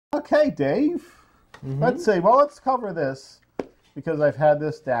Okay, Dave. Let's see. Well, let's cover this because I've had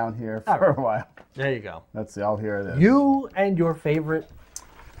this down here for a while. There you go. Let's see. Oh, here it is. You and your favorite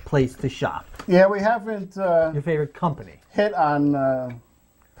place to shop. Yeah, we haven't Your favorite company. hit on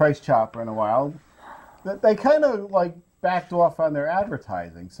Price Chopper in a while. They kind of like backed off on their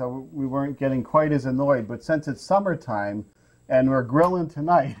advertising, so we weren't getting quite as annoyed. But since it's summertime and we're grilling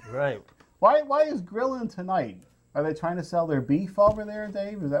tonight, Right. why is grilling tonight? Are they trying to sell their beef over there,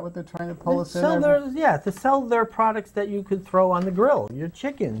 Dave? Is that what they're trying to pull us in? To sell their products that you could throw on the grill. Your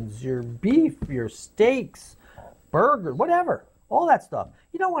chickens, your beef, your steaks, burgers, whatever. All that stuff.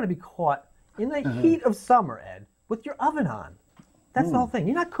 You don't want to be caught in the heat of summer, Ed, with your oven on. That's the whole thing.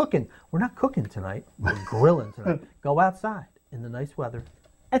 You're not cooking. We're not cooking tonight. We're grilling tonight. Go outside in the nice weather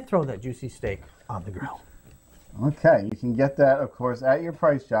and throw that juicy steak on the grill. Okay, you can get that, of course, at your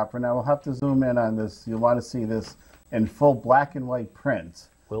Price Chopper. Now, we'll have to zoom in on this. You'll want to see this in full black and white print.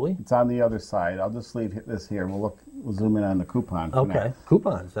 Will we? It's on the other side. I'll just leave this here. We'll zoom in on the coupon. Okay,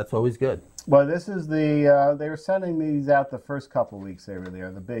 coupons. That's always good. Well, this is the, they were sending these out the first couple of weeks they were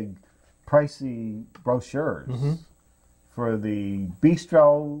there, the big pricey brochures for the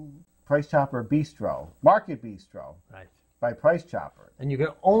Bistro, Price Chopper Bistro, Market Bistro. Right. By Price Chopper. And you can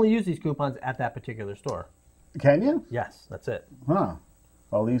only use these coupons at that particular store. Can you? Yes, that's it. Huh.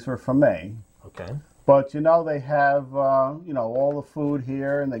 Well, these were from May. Okay. But, you know, they have, you know, all the food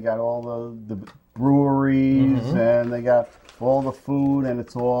here, and they got all the breweries, and they got all the food, and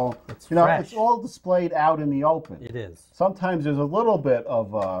it's all, you know, fresh. it's all displayed out in the open. It is. Sometimes there's a little bit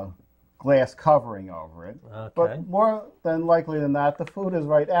of glass covering over it, but more than likely than not, the food is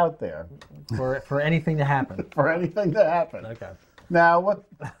right out there. For anything to happen. For anything to happen. Okay. Now,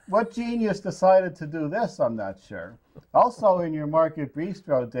 what genius decided to do this, I'm not sure. Also in your Market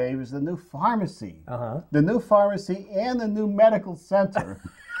Bistro, Dave, is the new pharmacy. The new pharmacy and the new medical center.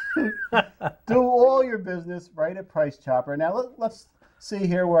 Do all your business right at Price Chopper. Now, let's see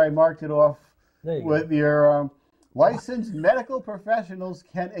here where I marked it off with your licensed medical professionals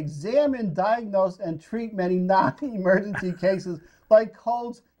can examine, diagnose, and treat many non-emergency cases like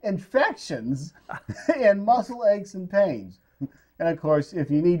colds, infections, and muscle aches and pains. And of course,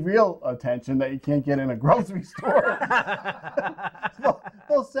 if you need real attention that you can't get in a grocery store,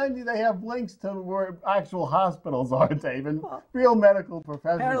 they'll send you, they have links to where actual hospitals are, Dave, and real medical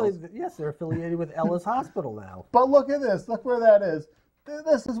professionals. Apparently, yes, they're affiliated with Ellis Hospital now. But look at this, look where that is.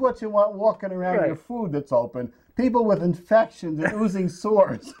 This is what you want walking around your food that's open. People with infections and oozing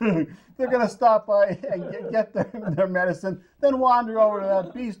sores. They're going to stop by and get their medicine, then wander over to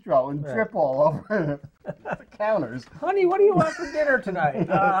that bistro and drip all over the counters. Honey, what do you want for dinner tonight?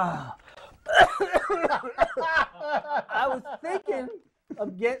 I was thinking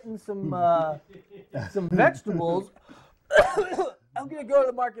of getting some vegetables. I'm going to go to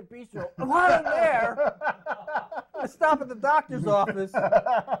the Market Bistro. While I'm there, I stop at the doctor's office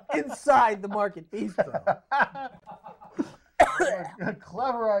inside the Market Bistro. A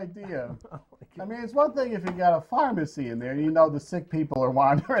clever idea. I mean, it's one thing if you got a pharmacy in there and you know the sick people are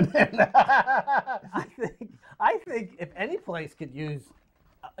wandering in. I think if any place could use,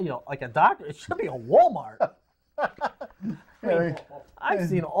 you know, like a doctor, it should be a Walmart. I've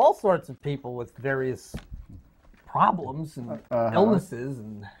seen all sorts of people with various problems and illnesses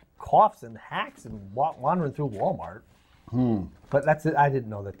and coughs and hacks and wandering through Walmart. But that's it. I didn't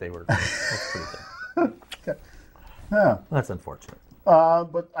know that they were. That's pretty good. Okay. Yeah. That's unfortunate.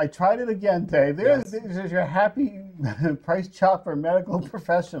 But I tried it again, Dave. There's your happy Price Chopper medical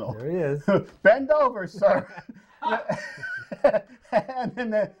professional. There he is. Bend over, sir. and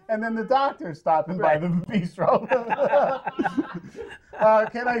then the doctor stopping by the bistro.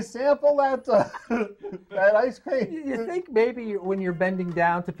 Can I sample that ice cream? You think maybe when you're bending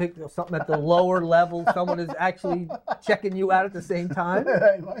down to pick something at the lower level, someone is actually checking you out at the same time?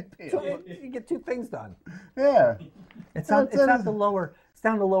 It might be. So you get two things done. Yeah. It's down the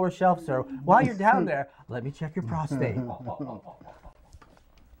lower shelf, sir. While you're down there, let me check your prostate.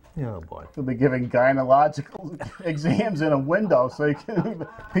 Oh boy. They'll be giving gynecological exams in a window so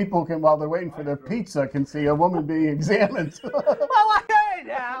people can, while they're waiting for their pizza, can see a woman being examined. Well, hey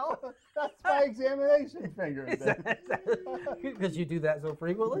now! That's my examination finger. Because you do that so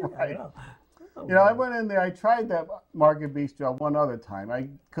frequently? Right. You know, I went in there, I tried that Market Bistro one other time. I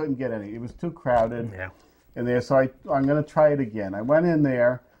couldn't get any. It was too crowded in there, so I'm going to try it again. I went in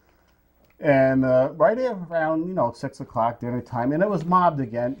there, and right around, you know, 6 o'clock dinner time, and it was mobbed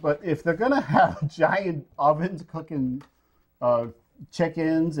again. But if they're going to have giant ovens cooking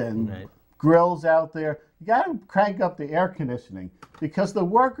chickens and grills out there, you got to crank up the air conditioning because the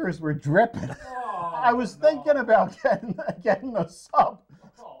workers were dripping. I was thinking about getting a sub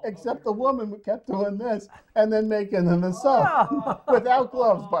Except the woman kept doing this and then making them the sub. Without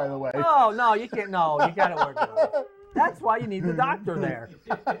gloves, by the way. Oh, no, you can't. No, you got to wear gloves. That's why you need the doctor there.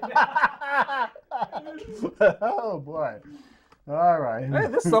 Oh, boy. All right. Hey,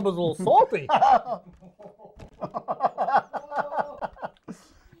 this sub is a little salty.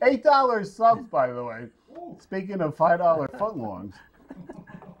 $8 subs, by the way. Speaking of $5 footlongs.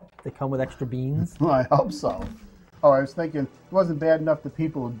 They come with extra beans? I hope so. Oh, I was thinking it wasn't bad enough that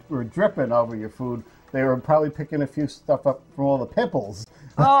people were dripping over your food. They were probably picking a few stuff up from all the pimples.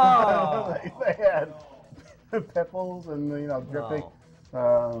 Oh! they had pimples and, dripping.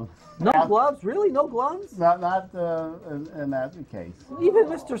 Oh. No gloves? Really? No gloves? Not in that case. Even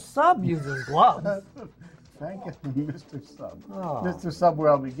Mr. Sub uses gloves. Thank you, Mr. Sub. Oh. Mr. Sub, where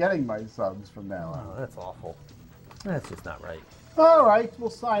I'll be getting my subs from now on. Oh, that's awful. That's just not right. All right, we'll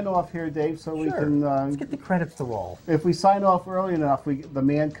sign off here, Dave, so we can... Let's get the credits to roll. If we sign off early enough, the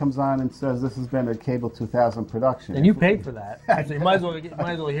man comes on and says this has been a Cable 2000 production. And you paid for that. So you might as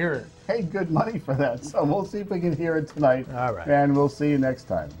well hear it. Paid good money for that, so we'll see if we can hear it tonight. All right. And we'll see you next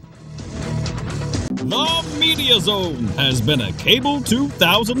time. The Media Zone has been a Cable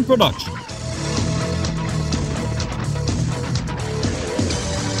 2000 production.